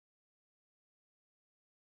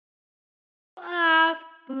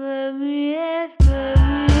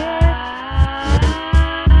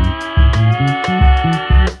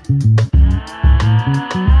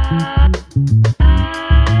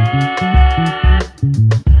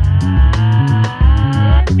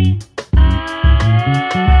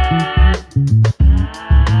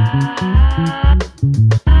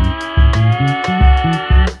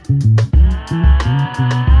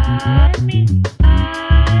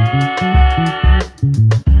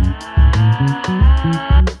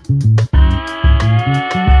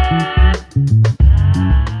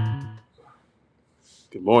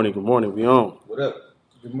Good morning. We on. What up?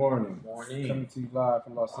 Good morning. Morning. Coming to you live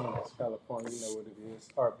from Los Angeles, California. You know what it is.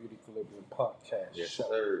 Our Beauty Equilibrium Podcast Yes, Show.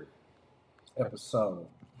 sir. Episode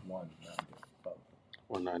 194.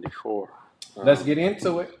 194. Let's get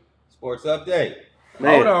into it. Sports update.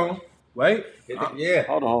 Man. Hold on. Wait. Yeah.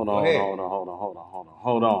 Hold on.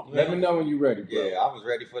 Let me know when you're ready, bro. Yeah, I was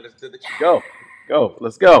ready for this. Go.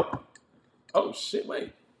 Let's go. Oh, shit,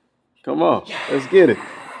 wait. Come on. Let's get it.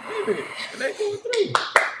 Wait a minute. Let's go with 3.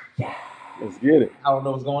 Let's get it. I don't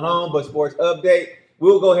know what's going on, but sports update.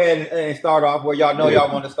 We'll go ahead and start off where y'all know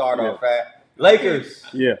y'all want to start off at. Lakers.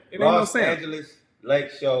 Yeah. It ain't no Los sound. Angeles Lake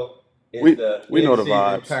Show. It's We the know the in-season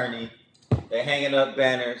vibes. tourney. They're hanging up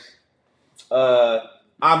banners.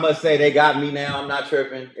 I must say they got me now. I'm not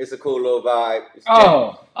tripping. It's a cool little vibe. It's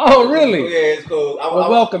Really? Yeah, it's cool. Well,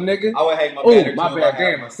 welcome, nigga. I would hang my Oh, banner. my too bad. if I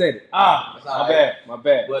had Damn, I one. said it. That's all right. My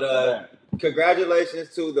bad. But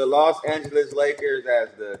congratulations to the Los Angeles Lakers as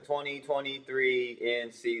the 2023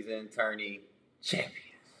 in-season tourney champions.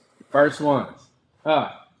 First ones.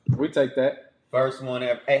 We take that. First one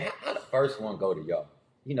ever. Hey, how the first one go to y'all?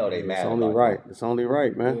 You know they mad. It's only about right. It's only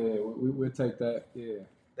right, man. Yeah, we'll take that. Yeah.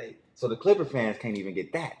 So the Clipper fans can't even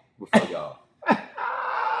get that before y'all.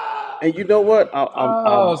 And you know what?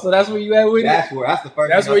 So that's where you at with it? That's the first.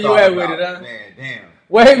 That's thing where I you thought at with about. it, huh? Man, damn.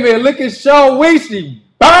 Wait a minute, look at Sean Weezy.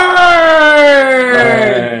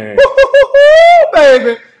 Burn!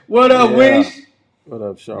 Baby. What up, Yeah. Weesh? What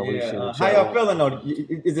up, Shaw? Yeah, how y'all feeling though?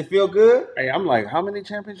 Does it feel good? Hey, I'm like, how many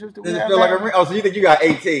championships do we Does it have feel like now? a ring? Oh, so you think you got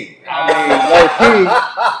 18?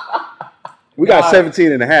 We got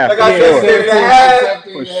 17 and a half. I got for sure. 17 and a half.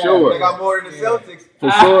 For sure. They got more than the Celtics.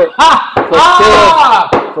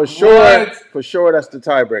 For sure, that's the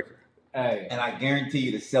tiebreaker. Hey. And I guarantee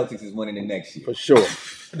you the Celtics is winning the next year. For sure.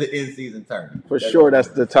 The in-season tournament. For sure, that's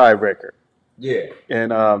the tiebreaker. Yeah.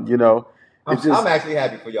 And, I'm actually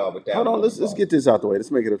happy for y'all with that. Hold on, let's get this out the way.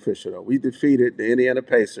 Let's make it official, though. We defeated the Indiana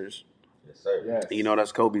Pacers. Yes, sir. Yes. You know,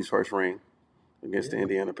 that's Kobe's first ring against the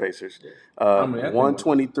Indiana Pacers. I mean,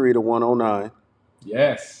 123 to 109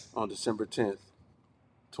 Yes. on December 10th,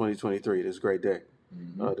 2023. This is a great day.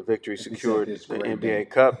 Mm-hmm. The victory secured this the great NBA day.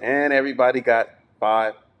 Cup, and everybody got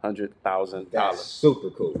 $500,000. That's super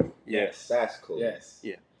cool. Yes. That's cool. Yes.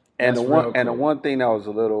 Yeah. And That's the one real and the cool. one thing that was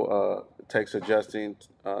a little takes adjusting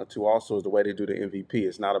to also is the way they do the MVP.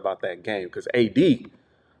 It's not about that game because AD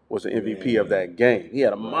was the MVP of that game. He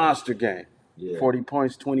had a monster game. Yeah. 40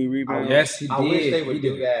 points, 20 rebounds. Yes, he did. I wish they He would did.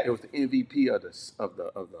 do that. It was the MVP of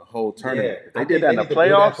the whole tournament. Yeah. If they I did think that in the need to do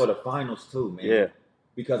that playoffs. for the finals too, man. Yeah.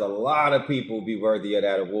 Because a lot of people be worthy of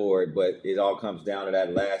that award, but it all comes down to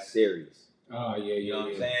that last series. Oh, yeah, You know what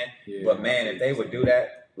I'm saying? Yeah. But man, if they would do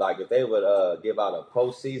that, like if they would give out a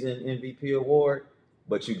postseason MVP award,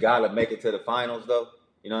 but you gotta make it to the finals though.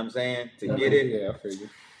 You know what I'm saying? To get it, Yeah, I feel you.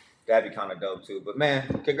 that'd be kind of dope too. But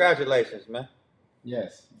man, congratulations, man.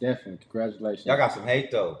 Yes, definitely. Congratulations. Y'all got some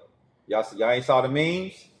hate though. Y'all ain't saw the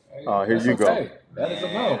memes? Hey, Oh, here that's you go. okay. That is a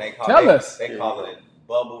Man, no. they Tell us. They call it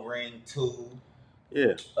Bubble Ring 2.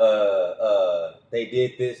 Yeah. They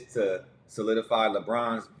did this to solidify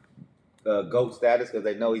LeBron's GOAT status because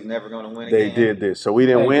they know he's never going to win They again. did this. So we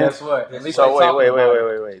didn't Hey, win. guess what? At least So they talking about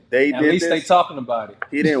it. wait. They At did least this. they talking about it.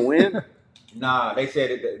 He didn't win. Nah, they said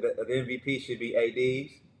the MVP should be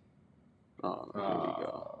AD's. Oh, here we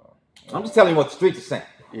go. I'm just telling you what the streets are saying.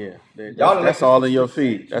 Yeah, Y'all that's all in your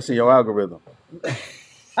feed. That's in your algorithm.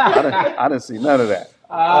 I didn't see none of that.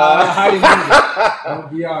 How do you do that? I'm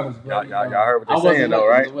gonna be honest, bro. Y'all heard what I they're wasn't saying, though, looking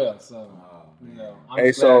right? As well, so I'm Hey,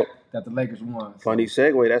 just so- glad that the Lakers won. So. Funny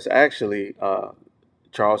segue. That's actually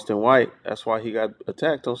Charleston White. That's why he got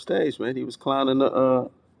attacked on stage, man. He was clowning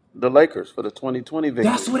the Lakers for the 2020 victory.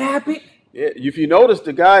 That's what happened. Yeah, if you notice,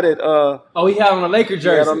 the guy that Oh, he had on a Laker he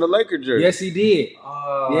jersey. had on the Laker jersey. Yes, he did.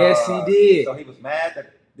 Yes, he did. So he was mad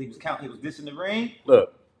that he was dissing the ring.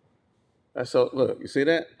 Look, look. You see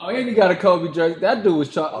that? Oh, and he got a Kobe jersey. That dude was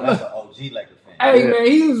Oh, Charles. that's an OG Laker fan. Hey Yeah. man,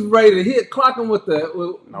 he was ready to clock him with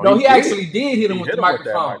the. No, he did. actually did hit him He with hit the him with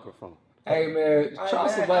that microphone. microphone. Hey man,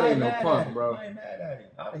 Charles White ain't no punk, bro. I ain't mad at him.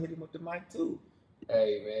 I'd have hit him with the mic too.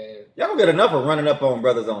 Hey, man. Y'all don't get enough of running up on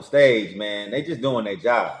brothers on stage, man. They just doing their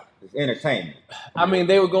job. It's entertainment. I mean,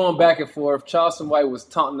 they were going back and forth. Charleston White was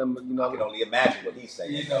taunting them, I can only imagine what he's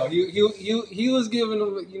saying. he was giving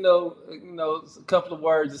them, a couple of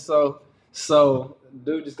words or so. So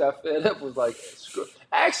dude just got fed up. Was like, screw.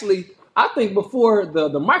 Actually, I think before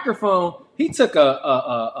the microphone, he took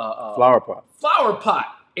a Flower pot.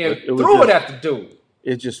 and threw it at the dude.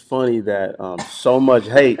 It's just funny that so much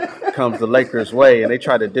hate comes the Lakers' way, and they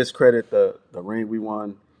try to discredit the ring we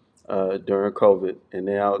won during COVID, and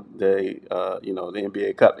now the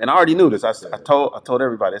NBA Cup. And I already knew this. I told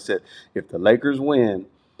everybody. I said, if the Lakers win,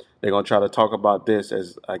 they're gonna try to talk about this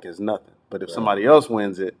as like it's nothing. But if somebody else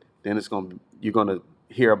wins it, then you're gonna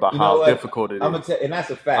hear about how difficult it is. And that's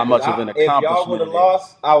a fact. How much of an accomplishment. If y'all would have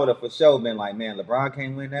lost, I would have for sure been like, man, LeBron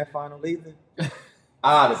can't win that final either.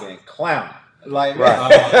 I'd have been clowning. Like, we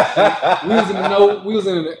was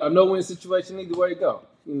in a no-win situation either way to go.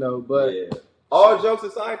 But all jokes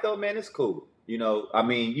aside, though, man, it's cool. I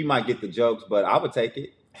mean, you might get the jokes, but I would take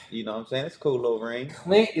it. You know what I'm saying? It's a cool little ring.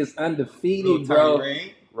 Clint is undefeated, bro.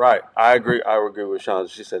 Ring. Right. I agree. I agree with Sean.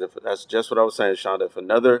 She said that's just what I was saying, Sean. If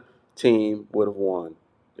another team would have won,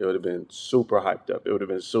 it would have been super hyped up. It would have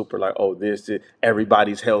been super like, oh,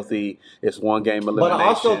 everybody's healthy. It's one game elimination. But I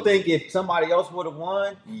also think if somebody else would have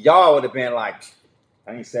won, y'all would have been like,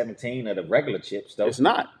 I ain't 17 of the regular chips, though. It's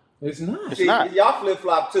not. It's not. It's not. Y'all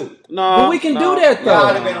flip-flop, too. No. But we can do that, though. Y'all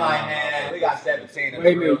would have been like, man, we got 17 of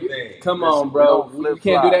the real thing. Come on, bro. You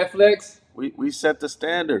can't do that, Flex? We set the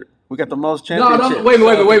standard. We got the most championships. No, wait a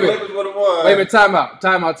minute. Wait a minute, time out.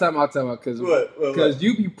 Because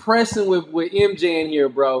you be pressing with MJ in here,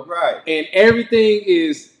 bro. Right. And everything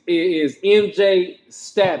is MJ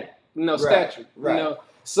static, stature. Right.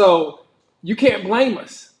 So you can't blame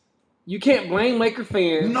us. You can't blame Laker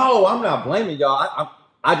fans. No, I'm not blaming y'all.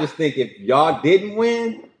 I just think if y'all didn't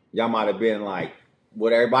win, y'all might have been like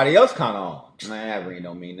what everybody else kind of on. Man, that ring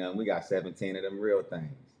don't mean nothing. We got 17 of them real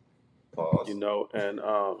things. Pause. And you know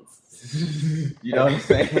what I'm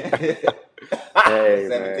saying? Hey, 17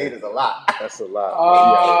 man. is a lot. That's a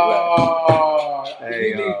lot.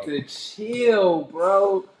 You need to chill,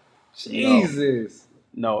 bro. Jesus.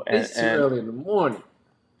 No, it's too early in the morning.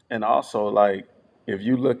 And also, like, if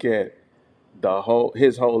you look at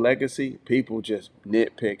his whole legacy, people just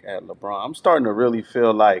nitpick at LeBron. I'm starting to really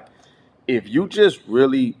feel like if you just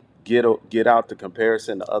really get out the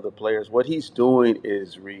comparison to other players, what he's doing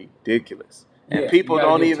is ridiculous. And people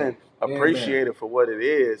don't even appreciate it for what it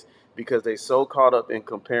is because they so caught up in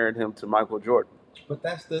comparing him to Michael Jordan. But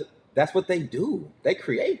that's what they do. They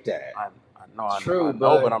create that. I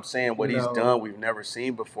know, but I'm saying what he's done we've never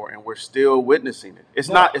seen before, and we're still witnessing it. It's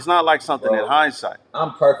not like something in hindsight.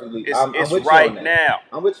 I'm perfectly. I'm it's with right you on that. now.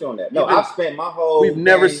 I'm with you on that. No, I've spent my whole. We've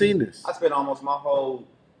never seen this. I spent almost my whole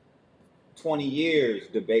 20 years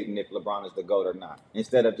debating if LeBron is the GOAT or not,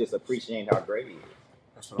 instead of just appreciating how great he is.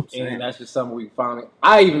 That's what I'm saying. And that's just something we finally.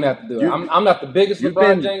 I even have to do it. I'm not the biggest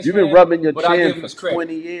LeBron James You've fan, been rubbing your but I give chin him for credit.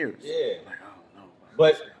 20 years. Yeah. Like, I don't know.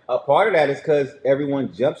 But a part of that is because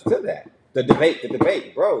everyone jumps to that. The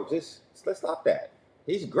debate, bro. Just let's stop that.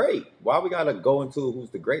 He's great. Why we gotta go into who's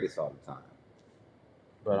the greatest all the time?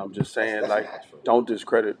 But I'm just saying, That's like, natural. Don't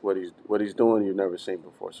discredit what he's doing. You've never seen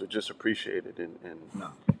before. So just appreciate it and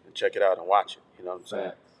check it out and watch it. You know what I'm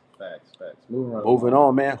saying? Facts. Moving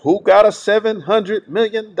on, man. Who got a $700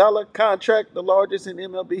 million contract, the largest in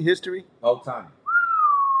MLB history? Whole time.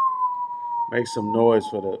 Make some noise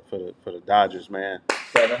for the Dodgers, man.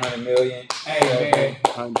 700 million. Hey, man.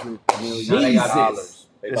 $100 million. Jesus.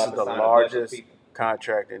 This is the largest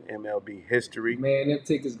contract in MLB history. Man, them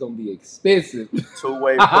tickets gonna be expensive.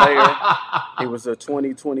 Two-way player. He was a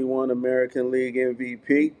 2021 American League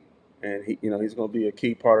MVP, and he's going to be a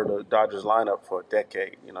key part of the Dodgers lineup for a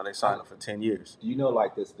decade. They signed him for 10 years. Do you know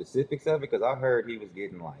like the specifics of it? Because I heard he was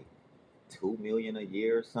getting like $2 million a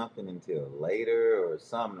year or something until later or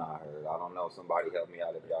something. I heard. I don't know. Somebody help me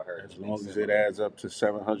out if y'all heard. As long as it adds up to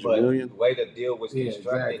 $700 but million. The way the deal was constructed,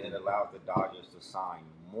 exactly. It allows the Dodgers to sign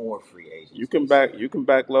more free agents. You can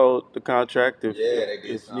backload the contract if they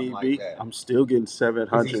do if something need like be. that. I'm still getting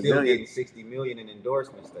 $700 He's still million. getting $60 million in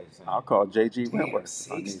endorsements. They say. I'll call JG Damn, Wentworth.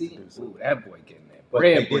 60. Ooh, that boy getting that But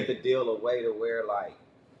bread. they did the deal a way to where like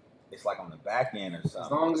it's like on the back end or something.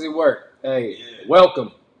 As long as it worked. Hey,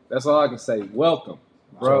 welcome. That's all I can say. Welcome,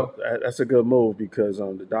 bro. So that's a good move because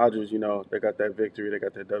the Dodgers, they got that victory, they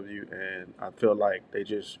got that W, and I feel like they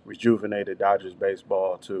just rejuvenated Dodgers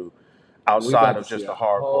baseball to outside of see just a the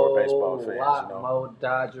hardcore baseball fans. lot You know, more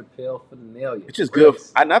Dodger paraphernalia. it's just good.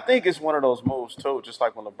 And I think it's one of those moves too. Just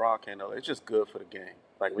like when LeBron came out, it's just good for the game.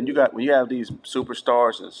 Like when you have these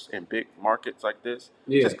superstars in big markets like this,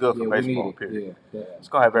 it's just good for baseball. Period. Yeah. It's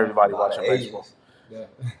gonna have everybody A lot watching of baseball. Yeah.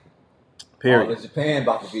 Period. All of Japan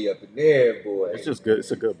about to be up in there, boy. It's just good.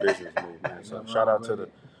 It's a good business move, man. So shout out to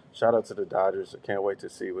the Dodgers. I can't wait to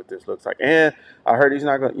see what this looks like. And I heard he's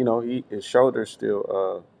not going. You know, his shoulder's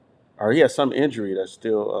still, or he has some injury that's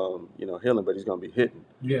still, healing, but he's going to be hitting.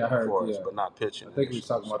 Yeah, I heard. For us, but not pitching. I think we were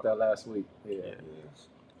talking about that last week. Yeah.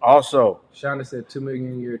 Also, Shonda said $2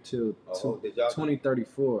 million a year till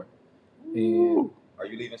 2034. Are you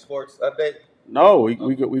leaving sports update? No, we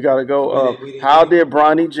got to go. How did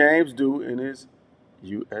Bronny James do in his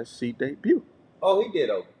USC debut? Oh, he did.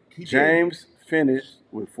 James finished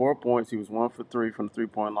with 4 points. He was 1 for 3 from the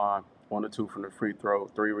 3-point line, 1 or 2 from the free throw,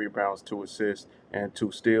 3 rebounds, 2 assists, and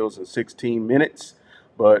 2 steals in 16 minutes.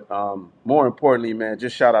 But more importantly, man,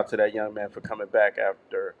 just shout out to that young man for coming back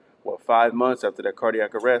after 5 months after that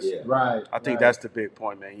cardiac arrest. Yeah. Right. I think that's the big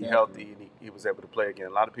point, man. He's healthy and he was able to play again.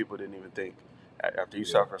 A lot of people didn't even think after you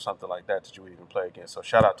suffer something like that you would even play again. So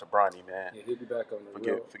shout out to Bronny, man. Yeah, he'll be back on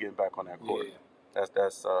the road. For getting back on that court. Yeah. That's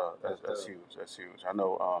huge. That's huge. I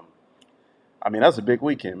know. That's a big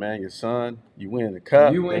weekend, man. Your son, you win the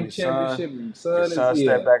cup. You win championship. Your son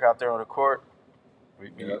step back out there on the court. We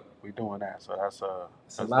doing that. So that's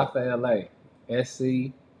it's a lot for LA.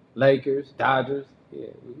 SC, Lakers, Dodgers. Yeah,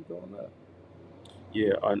 we going up.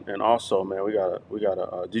 Yeah, and also, man, we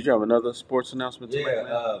gotta. Did you have another sports announcement to make?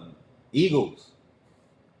 Yeah, Eagles.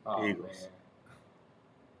 Eagles. Man.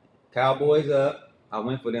 Cowboys up. I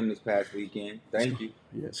went for them this past weekend. Thank you.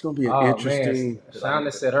 Yeah, it's gonna be an interesting.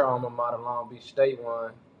 Shonda said her alma mater, Long Beach State,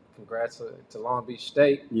 won. Congrats to Long Beach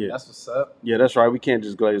State. Yeah, that's what's up. Yeah, that's right. We can't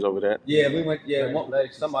just glaze over that. Yeah, we went. Yeah,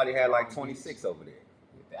 somebody had like 26 over there.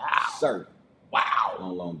 Wow. Sir. Wow.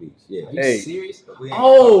 On Long Beach. Yeah. Are you serious?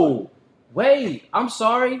 Oh, wait. I'm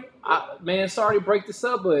sorry. Sorry to break this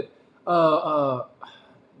up, but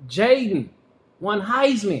Jaden won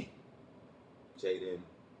Heisman. Jaden.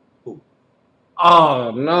 Who?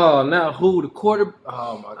 Oh no! Now who? The quarter?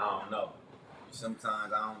 Oh my God! I don't know.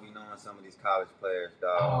 Sometimes I don't be knowing some of these college players,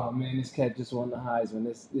 dog. Oh man, this cat just won the Heisman.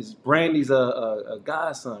 This Brandy's a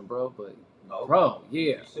godson, bro. But bro,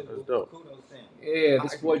 yeah, that's dope. Yeah,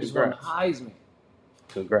 this boy just won the Heisman.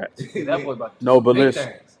 Congrats. That boy about to but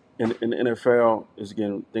listen, in the NFL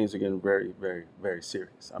things are getting very, very, very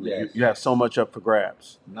serious. I mean, you have so much up for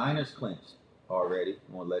grabs. Niners clinched already.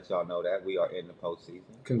 I want to let y'all know that we are in the postseason.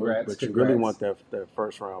 Congrats. But you really want that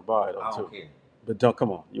first round bye though, I too. don't care. But don't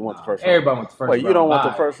come on. You want the first round. Everybody wants the first round. Wait, you don't want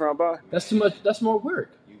the first round bye? That's too much. That's more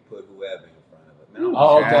work. You put whoever in front of it. Man,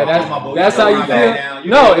 oh, okay. That's how you feel.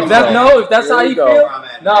 If that's how you feel.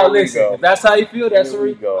 No, listen. If that's how you feel, that's where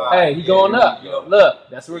you go. Hey, he going up. Look,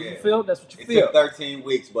 that's where you feel. That's what you feel. It took 13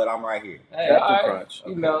 weeks, but I'm right here. Hey, all right.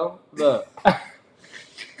 You know, look.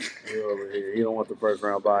 You're over here. You don't want the first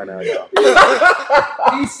round bye now, y'all.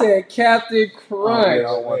 He said Captain Crunch.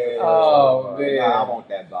 Oh, man. Nah, I want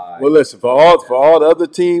that bye. Well, listen, for all the other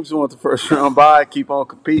teams who want the first round bye, keep on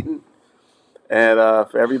competing. And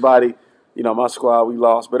for everybody, my squad, we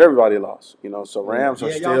lost, but everybody lost. So Rams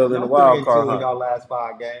are still in the wild card hunt. Y'all last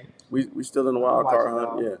 5 games. We still in the wild card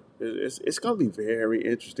hunt. Yeah, it's going to be very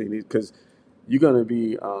interesting because you're going to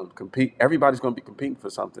be compete. Everybody's going to be competing for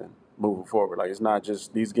something moving forward. Like, it's not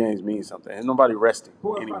just these games mean something. Ain't nobody resting.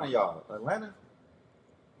 Who in front of y'all? Atlanta?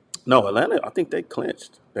 No, Atlanta. I think they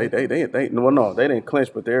clinched. They didn't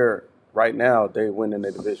clinch, but they're right now they win in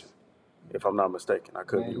their division. If I'm not mistaken, I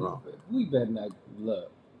could be wrong. We better not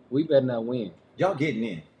look. We better not win. Y'all getting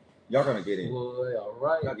in. Y'all gonna get in. Boy, all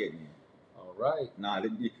right. Y'all getting in. All right. Nah,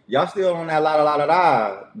 y'all still on that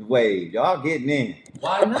la wave. Y'all getting in.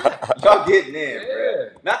 Why not? Y'all getting in, bro.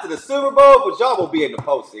 Not to the Super Bowl, but y'all will be in the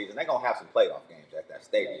postseason. They gonna have some playoff games at that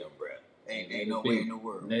stadium, bro. Ain't no way in the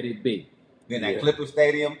world. Let it be. Then that Clipper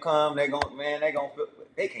Stadium come, they gonna feel.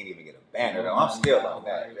 They can't even get a banner though. I'm still on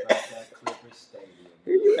that. Clipper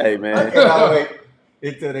Stadium. Hey man. I cannot wait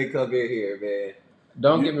until they come in here, man.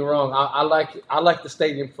 Don't get me wrong. I like the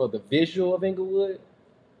stadium for the visual of Inglewood.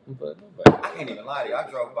 But I can't even lie to you. I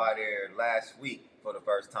drove by there last week for the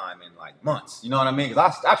first time in like months. You know what I mean?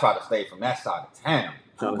 Because I try to stay from that side of town.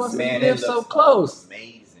 Man, it so close.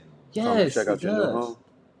 Amazing. Yes, check out it does.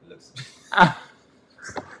 Looks.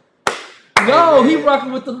 No, he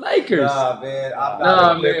rocking with the Lakers. Nah, man. I'm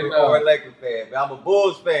not a Clipper or a Laker fan, man. I'm a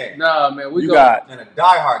Bulls fan. Nah, man. And a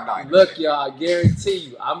diehard Niners. Look, y'all, I guarantee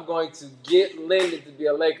you, I'm going to get Lyndon to be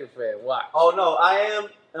a Laker fan. Why? Oh, no, I am.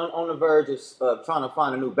 on the verge of trying to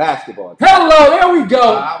find a new basketball team. Hello, there we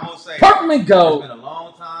go. I will say, Purple and gold. It's been a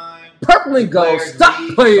long time. Purple and gold.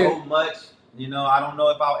 Stop playing so much. You know, I don't know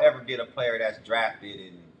if I'll ever get a player that's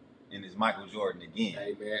drafted and is Michael Jordan again.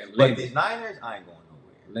 Hey man, but these Niners, I ain't going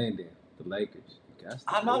nowhere. Landon, the Lakers.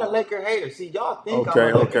 I'm not a Laker hater. See, y'all think Okay,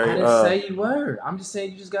 I'm a Laker okay. I didn't say you were. I'm just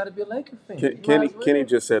saying you just got to be a Laker fan. Kenny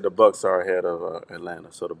just said the Bucks are ahead of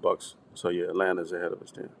Atlanta, so the Bucks. So yeah, Atlanta's ahead of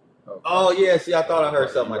us then. Okay. Oh yeah, see, I thought I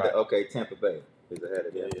heard something like that. Okay, Tampa Bay is ahead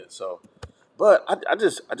of them. Yeah. So, but I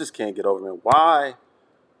just can't get over, man. Why?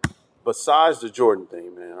 Besides the Jordan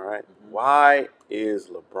thing, man. All right. Mm-hmm. Why is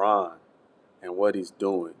LeBron and what he's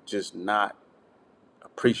doing just not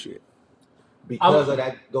appreciated? Because of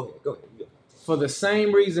that. Go ahead. For the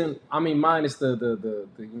same reason, I mean, minus the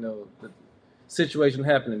situation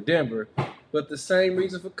happened in Denver, but the same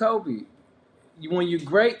reason for Kobe. When you're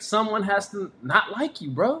great, someone has to not like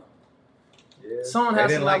you, bro. Yeah. Someone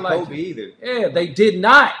has to not like Kobe you. either. Yeah, they did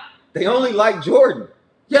not. They only like Jordan.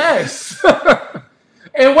 Yes.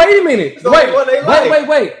 And wait a minute.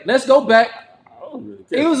 Wait. Let's go back.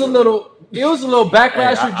 It was a little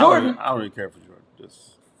backlash for Jordan. I don't really care for Jordan.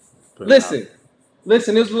 Just listen. There's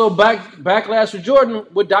a little backlash for Jordan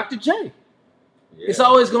with Dr. J. Yeah. It's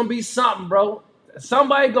always gonna be something, bro.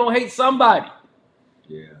 Somebody gonna hate somebody.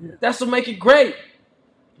 Yeah. That's what make it great.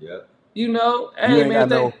 Yeah. You know, hey, you ain't got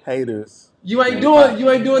no haters. You ain't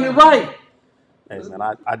doing it right. Hey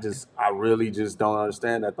man, I really just don't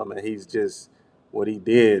understand that though, man. He's just what he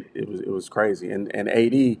did. It was crazy. And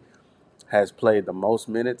AD has played the most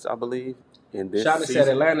minutes, I believe, in this Shonda season. said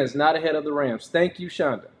Atlanta is not ahead of the Rams. Thank you,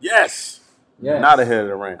 Shonda. Yes. Not ahead of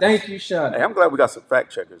the Rams. Thank you, Shonda. Hey, I'm glad we got some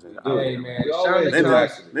fact checkers in. Hey, man.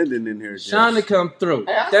 Linden in here. Shonda come through.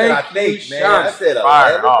 Hey, Thank you, Shonda. I said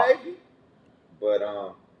Atlanta, baby. But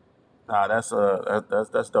nah,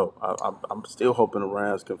 that's dope. I'm still hoping the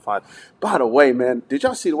Rams can find. By the way, man, did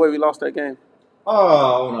y'all see the way we lost that game?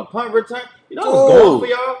 Oh, on a punt return. You know what's going for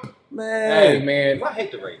y'all, man. Hey, man, I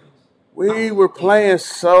hate the Ravens. We were playing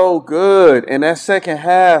so good. In that second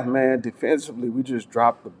half, man, defensively, we just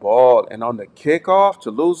dropped the ball. And on the kickoff,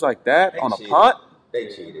 to lose like that on a punt? They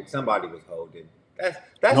cheated. Somebody was holding.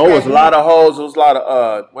 That's no, it was a lot of holes. It was a lot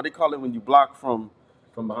of, what do you call it when you block from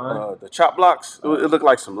behind? The chop blocks. It looked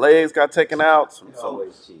like some legs got taken out, some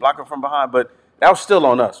blocking from behind. But that was still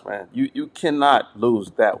on us, man. You cannot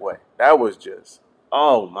lose that way. That was just,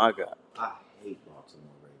 oh, my God. I hate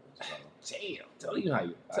Baltimore Ravens, bro. Damn.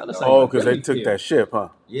 Tell us how because they took that ship, huh?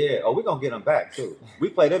 Yeah. Oh, we're going to get them back, too. We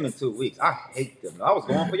play them in 2 weeks. I hate them. I was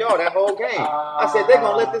going for y'all that whole game. I said, they're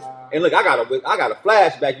going to let this. And look, I got a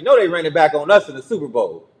flashback. You know they ran it back on us in the Super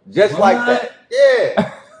Bowl. Just like that.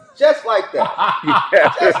 Yeah. Just like that.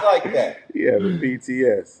 Yeah. Just like that. Yeah, the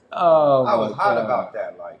BTS. Oh, I was hot about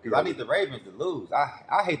that. Because I need the Ravens to lose.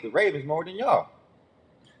 I hate the Ravens more than y'all.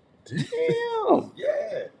 Damn.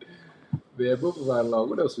 Yeah. Man, moving right along.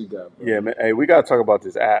 What else we got, bro? Yeah, man. Hey, we gotta talk about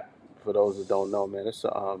this app. For those that don't know, man, it's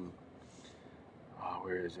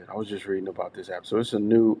where is it? I was just reading about this app. So it's a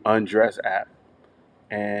new undress app,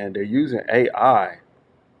 and they're using AI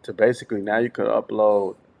to basically now you can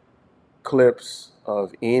upload clips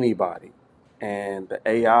of anybody, and the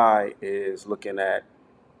AI is looking at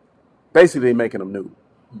basically making them nude.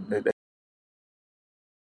 Mm-hmm.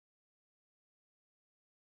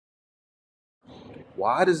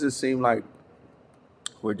 Why does it seem like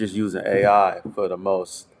we're just using AI for the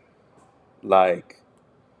most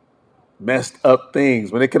messed up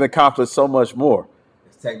things when it can accomplish so much more?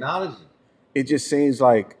 It's technology. It just seems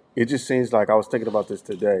like I was thinking about this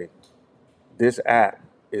today. This app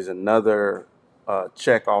is another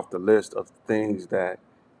check off the list of things that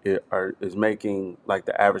is making like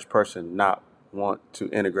the average person not want to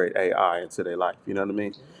integrate AI into their life. You know what I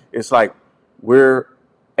mean? It's like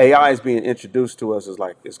AI is being introduced to us as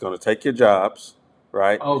like it's going to take your jobs,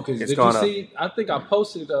 right? Oh, because did you see? I think I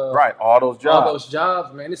posted right all those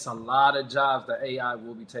jobs. Man. It's a lot of jobs that AI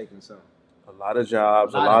will be taking. So a lot of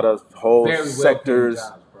jobs, a lot of whole sectors,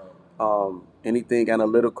 jobs, bro. Anything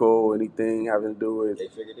analytical, anything having to do with they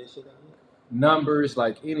figured this shit out. Numbers,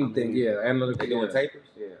 like anything, analytical. They doing tapers?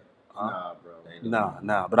 Yeah. Nah, bro.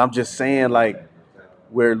 Nah. But I'm just saying, like,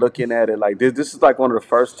 we're looking at it like this. This is like one of the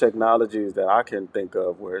first technologies that I can think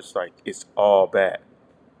of where it's like it's all bad.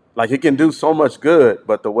 Like it can do so much good,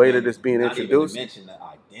 but the way that it's being introduced. Not even to mention the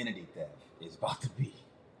identity theft is about to be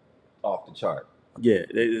off the chart. Yeah,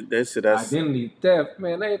 that's identity theft,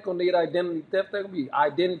 man. They ain't gonna need identity theft. They're gonna be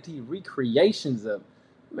identity recreations of,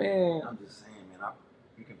 man. I'm just saying, man.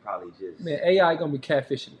 You can probably just AI gonna be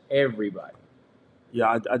catfishing everybody.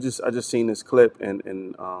 Yeah, I just seen this clip and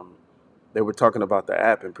they were talking about the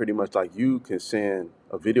app, and pretty much like you can send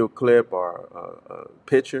a video clip or a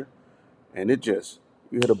picture, and it just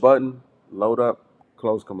you hit a button, load up,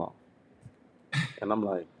 clothes come off, and I'm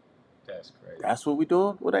like, That's crazy. that's what we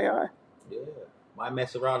doing with AI. Yeah. Might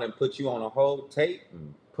mess around and put you on a whole tape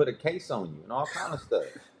and put a case on you and all kind of stuff.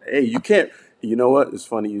 Hey, you can't. You know what? It's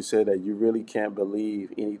funny you said that. You really can't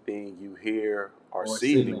believe anything you hear or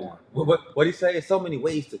see anymore. What do you say? There's so many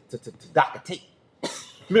ways to dock a tape.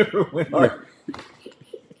 Remember when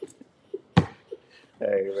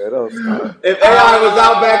Hey man, those if AI was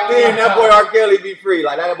out back then, that boy R. Kelly be free.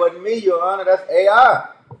 Like that wasn't me, Your Honor. That's AI.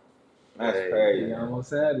 That's Hey, crazy. You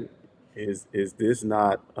almost had it. is this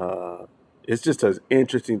not? It's just an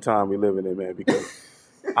interesting time we living in, man. Because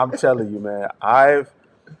I'm telling you, man, I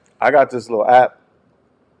got this little app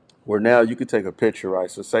where now you can take a picture, right?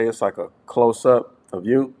 So say it's like a close up of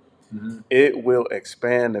you, it will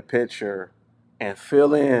expand the picture and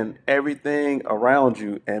fill in everything around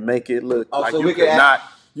you and make it look like so you we can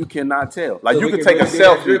you cannot tell. Like So you we could can take a really do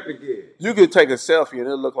that selfie. drip again. You could take a selfie and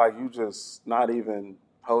it'll look like you just not even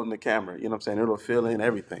holding the camera. You know what I'm saying? It'll fill in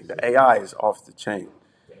everything. The AI is off the chain.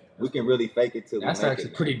 We can really fake it till we That's make actually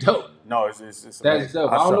it. pretty dope. No, it's That's amazing.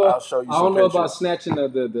 dope. I'll show you I some don't know about pictures. snatching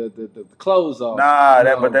the clothes off. Nah, you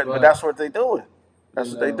know, but that's what they doing. That's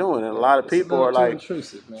you what they know, doing. And a lot of it's a people little are too like,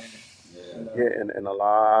 intrusive, man. You know. yeah, and a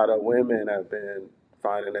lot of women have been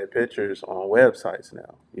finding their pictures on websites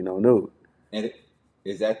now, nude. And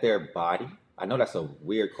is that their body? I know that's a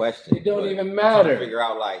weird question. It don't but even I'm trying to matter. figure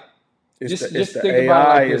out like, Just the think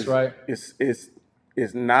about it like this, right?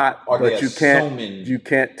 It's not, Are but there you so many?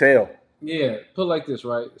 tell. Yeah, put it like this,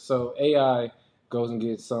 right? So AI goes and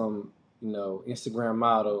gets some, Instagram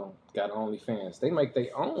model, got OnlyFans. They make their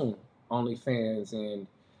own OnlyFans, and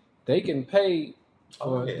they can pay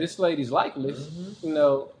for this lady's likeness, Get and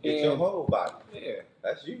your whole body. yeah,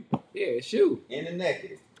 That's you. yeah, it's you. In the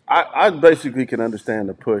naked. I basically can understand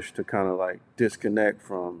the push to kind of like disconnect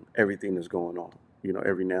from everything that's going on,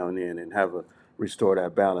 every now and then, and restore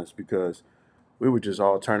that balance, because we were just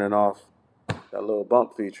all turning off that little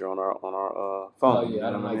bump feature on our phone. Oh yeah,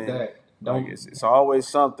 I don't like that. Like it's always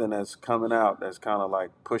something that's coming out that's kind of like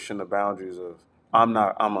pushing the boundaries of I'm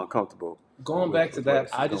uncomfortable. Going back to that,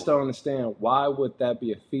 I just don't understand why would that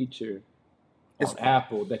be a feature of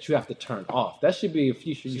Apple that you have to turn off. That should be a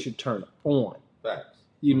feature you should turn on. Facts.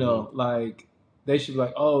 Like they should be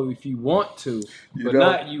like, oh, if you want to, but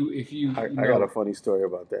not you if you. I got a funny story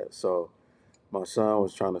about that. So my son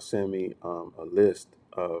was trying to send me a list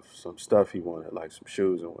of some stuff he wanted, like some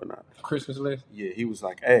shoes and whatnot. Christmas list. Yeah, he was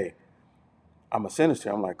like, "Hey, I'm gonna send this to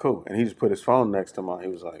you." I'm like, "Cool," and he just put his phone next to mine. He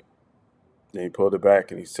was like, then he pulled it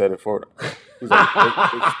back and he set it for him. He's like,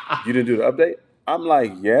 "You didn't do the update?" I'm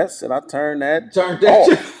like, "Yes," and I turned that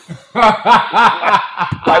off.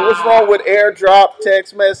 Like, what's wrong with AirDrop,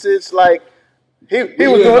 text message? Like, he was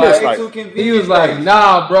doing this like he was like,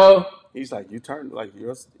 nah, bro. He's like, you turned like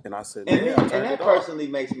yours, and I said, And, yeah, and that personally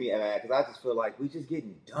makes me mad because I just feel like we just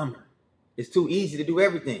getting dumber. It's too easy to do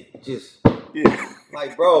everything. Just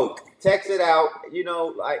like, bro, text it out.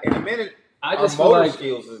 Like in a minute, I just our feel motor like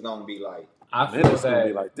skills is gonna be like. I feel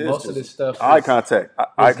that like this, most of this stuff eye contact,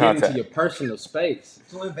 eye getting contact to your personal space.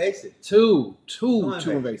 Too invasive. Too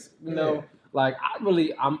invasive. Like I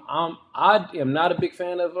am not a big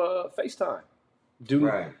fan of FaceTime.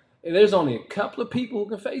 Right. There's only a couple of people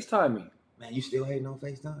who can FaceTime me. Man, you still hating on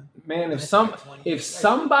FaceTime? Man, if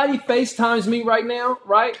somebody FaceTimes me right now,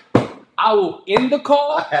 right, I will end the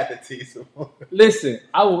call. I had to tease him. Listen,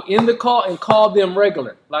 I will end the call and call them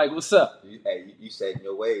regular. Like, what's up? You said in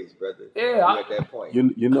your ways, brother. Yeah. At that point.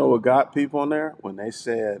 You know what got people on there? When they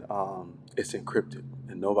said it's encrypted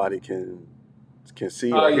and nobody can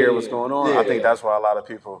see or hear what's going on. I think that's why a lot of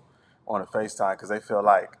people want to FaceTime, because they feel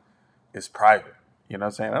like it's private. You know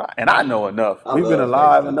what I'm saying? And I know enough. We've been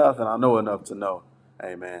alive enough, and I know enough to know,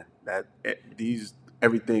 hey man, that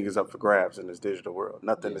everything is up for grabs in this digital world.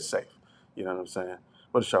 Nothing is safe. You know what I'm saying?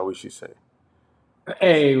 What does Shawishi say?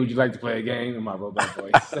 Hey, would you like to play a game in my robot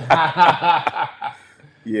voice?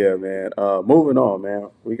 Yeah, man. Moving on, man.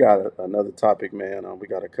 We got another topic, man. We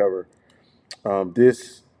got to cover. Have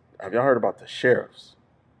y'all heard about the sheriffs?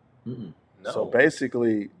 Mm-mm. No. So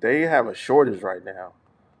basically, they have a shortage right now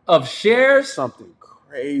of shares. Something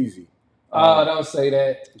crazy. Don't say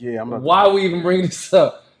that. Yeah, Why are we even bringing this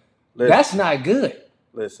up? That's not good.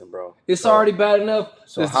 Listen, bro. It's already bad enough.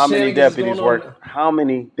 So how many deputies work? How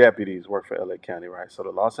many deputies work for LA County? Right. So the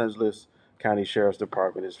Los Angeles County Sheriff's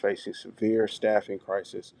Department is facing severe staffing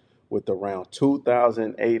crisis with around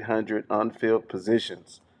 2,800 unfilled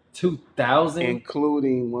positions. 2,000,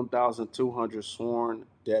 including 1,200 sworn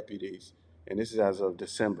deputies and this is as of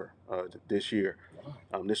December this year.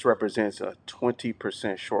 This represents a 20%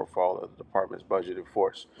 shortfall of the department's budgeted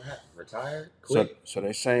force. Retired? So, Quit? so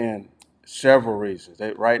they're saying several reasons.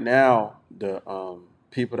 Right now, the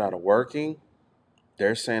people that are working,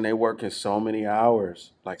 they're saying they working so many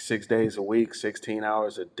hours, like 6 days a week, 16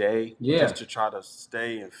 hours a day, just to try to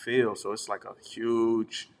stay and fill. So it's like a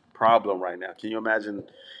huge problem right now. Can you imagine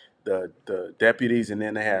the deputies? And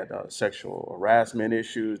then they had sexual harassment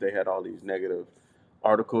issues. They had all these negative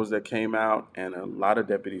articles that came out, and a lot of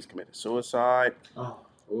deputies committed suicide. Oh,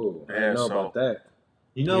 ooh, I Yeah, didn't know so- about that.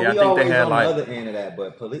 You know, Yeah, I we think they always had, on like- the other end of that,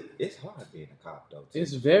 but police, it's hard being a cop, though. Too.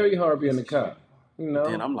 It's very hard being a cop. You know,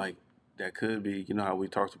 And I'm like, that could be, you know how we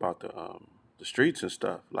talked about the streets and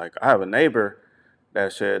stuff. Like, I have a neighbor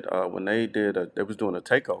that said when they was doing a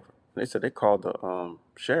takeover. They said they called the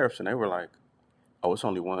sheriffs, and they were like, "Oh, it's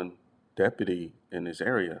only one deputy in this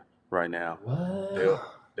area right now. What?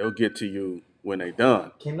 They'll get to you when they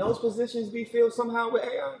done." Can those positions be filled somehow with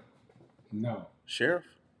AI? no, Sheriff?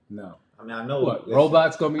 no. I mean, I know. What, listen,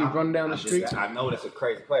 robots gonna be I'm- running down the I'm just- streets? I know that's a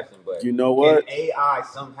crazy question, but You know what? Can AI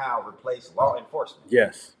somehow replace law enforcement?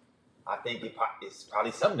 Yes, I think it's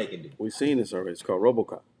probably something they can do. we've seen this already. It's called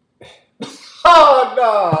RoboCop. Oh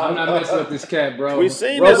no! I'm not messing with this cat, bro. We've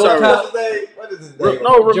seen this RoboCop- already. What is his name?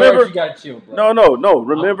 No, remember? George, you gotta chill, bro. No.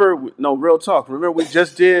 Remember? No, real talk. Remember, we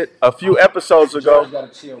just did a few episodes ago. George gotta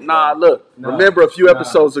chill, bro. Nah, look. No, Remember a few nah.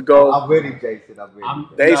 episodes ago? I'm with him, Jason. I'm with him.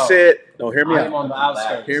 They No. said, no, hear me I'm out. on the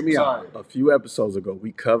outskirts. Hear me Sorry. out. A few episodes ago,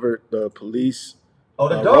 we covered the police Oh,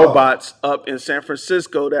 the dog. robots up in San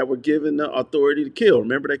Francisco that were given the authority to kill.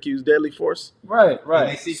 Remember they used deadly force? Right, Didn't they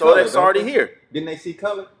right. see So color, it's don't already they? here. Didn't they see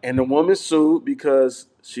color? And the woman sued because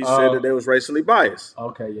she said that they was racially biased.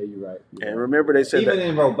 Okay, yeah, you're right. And remember they said Even that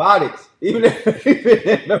in robotics, even in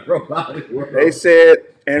the robotic world. they said,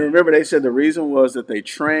 and remember they said the reason was that they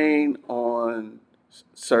train on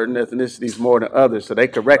certain ethnicities more than others, so they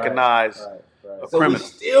could recognize Right. a So we criminal.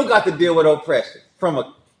 still got to deal with oppression from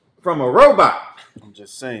a robot. I'm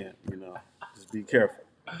just saying, just be careful.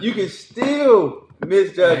 You can still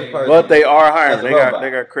misjudge a person. But they are hiring. That's a robot.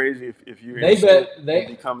 They got crazy. If you're They interested they-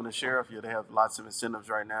 in becoming a sheriff, they have lots of incentives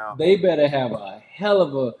right now. They better have a hell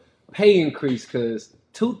of a pay increase because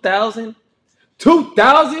 2,000?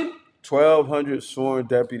 2,000? 1,200 sworn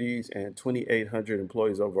deputies and 2,800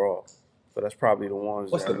 employees overall. So that's probably the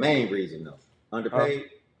ones. What's that the main reason though? Underpaid.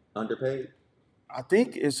 I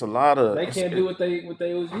think it's a lot of. They can't do what they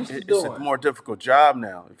was used to It's doing. a more difficult job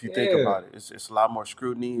now. If you think Yeah. about it, it's a lot more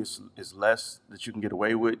scrutiny. It's less that you can get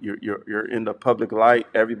away with. You're in the public light.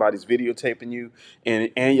 Everybody's videotaping you,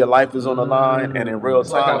 and your life is on the line. And in real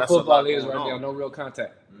It's like time, how that's a lot football is going right now. on. No real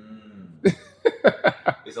contact.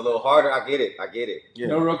 It's a little harder. I get it. Yeah.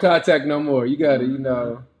 No real contact no more. You got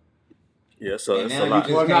to, Yeah, so And it's now a you lot.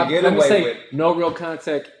 just- well, can't not, get let me away say with- no real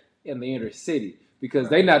contact in the inner city because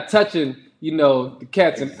they not touching, the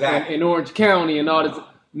cats Exactly. in Orange County and all this.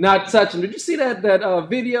 Not touching. Did you see that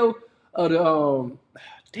video of the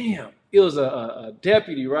damn? It was a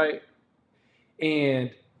deputy, right?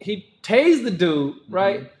 And he tased the dude,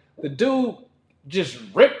 right? The dude just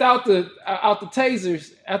ripped out the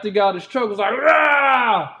tasers after he got out his truck. Was like,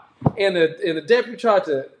 "Rah!" and the deputy tried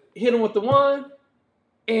to hit him with the one,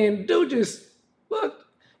 and dude just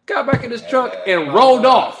got back in his truck and rolled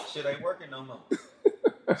off. Shit ain't working no more.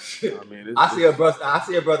 I mean, it's, I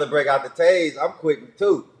see a brother break out the tase. I'm quitting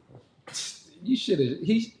too. You should have.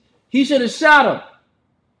 He should have shot him.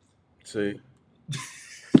 See,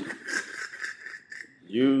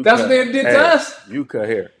 you. That's what they did to us. You cut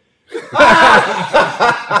here.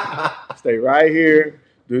 Stay right here.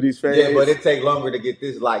 Do these fades. Yeah, but it take longer to get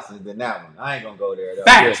this license than that one. I ain't gonna go there though.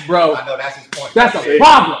 Facts, bro. I know that's his point. That's a See?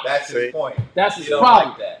 problem. That's his See? point. That's his You don't problem.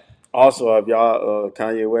 like that. Also, if y'all,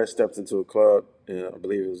 Kanye West stepped into a club, I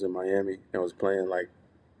believe it was in Miami, and was playing like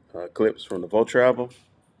clips from the Vulture album.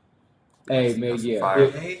 Hey man, yeah. Fire.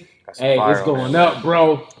 Got some Hey, fire it's on going that. up,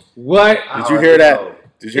 bro. What? Did you hear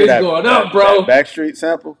that? Did you hear It's that? going up, bro. That Backstreet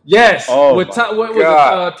sample. Yes. Oh, with my Ty, what was it?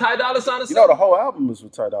 God. Ty Dolla $ign or You know something? the whole album is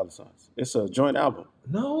with Ty Dolla $ign. It's a joint album.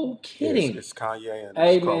 No kidding. It's Kanye and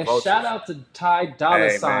Hey it's called man, Vultures. shout out to Ty Dolla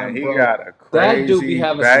Hey, man, $ign, he bro. got a That dude be crazy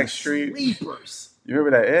having Backstreet. some sleepers. You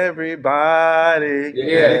remember that? Everybody. Yeah.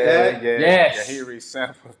 Yeah. Yes. Yeah, he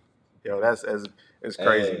resampled. Yo, it's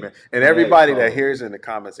crazy, Hey. man. And everybody Hey, that bro. hears in the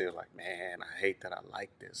comments is like, man, I hate that I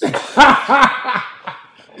like this.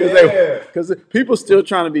 Yeah. Because people still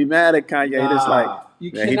trying to be mad at Kanye. It's Nah. like,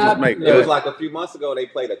 You man, he cannot just make be- It was good. like a few months ago they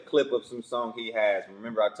played a clip of some song he has.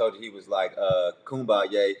 Remember I told you he was like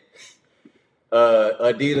Kumbaya.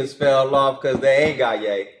 Adidas fell off because they ain't got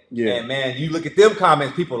Ye. Yeah. And man, you look at them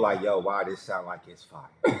comments, people like, yo, wow, this sound like it's fire.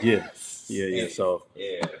 Yeah. So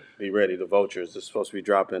yeah, be ready. The Vultures is supposed to be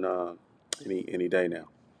dropping any day now.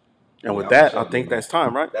 And with Yeah, I'm that, sure I think that's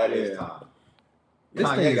time, right? that is time. This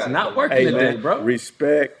Kanye thing is gotta not come working Hey today, man, bro.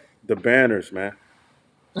 respect the banners, man.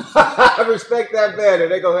 I respect that banner.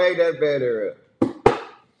 They gonna hang that banner up.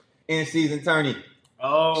 In season tourney.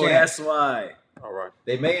 Oh, Champ. that's why. All right.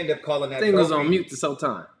 They may end up calling that Thing was trophy. on mute this whole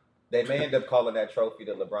time. They may end up calling that trophy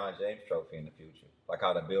the LeBron James trophy in the future. Like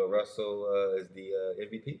how the Bill Russell is the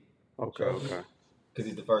MVP. Okay. Because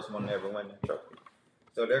he's the first one to ever win that trophy.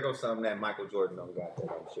 So there goes something that Michael Jordan got that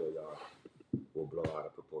I'm sure y'all will blow out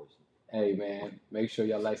of proportion. Hey, man, make sure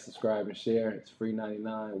y'all like, subscribe, and share. It's free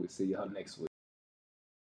 99. We'll see y'all next week.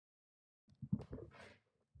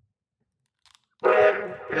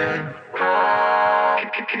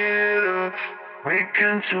 We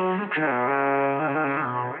can turn the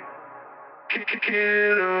ground. Kick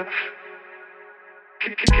it up.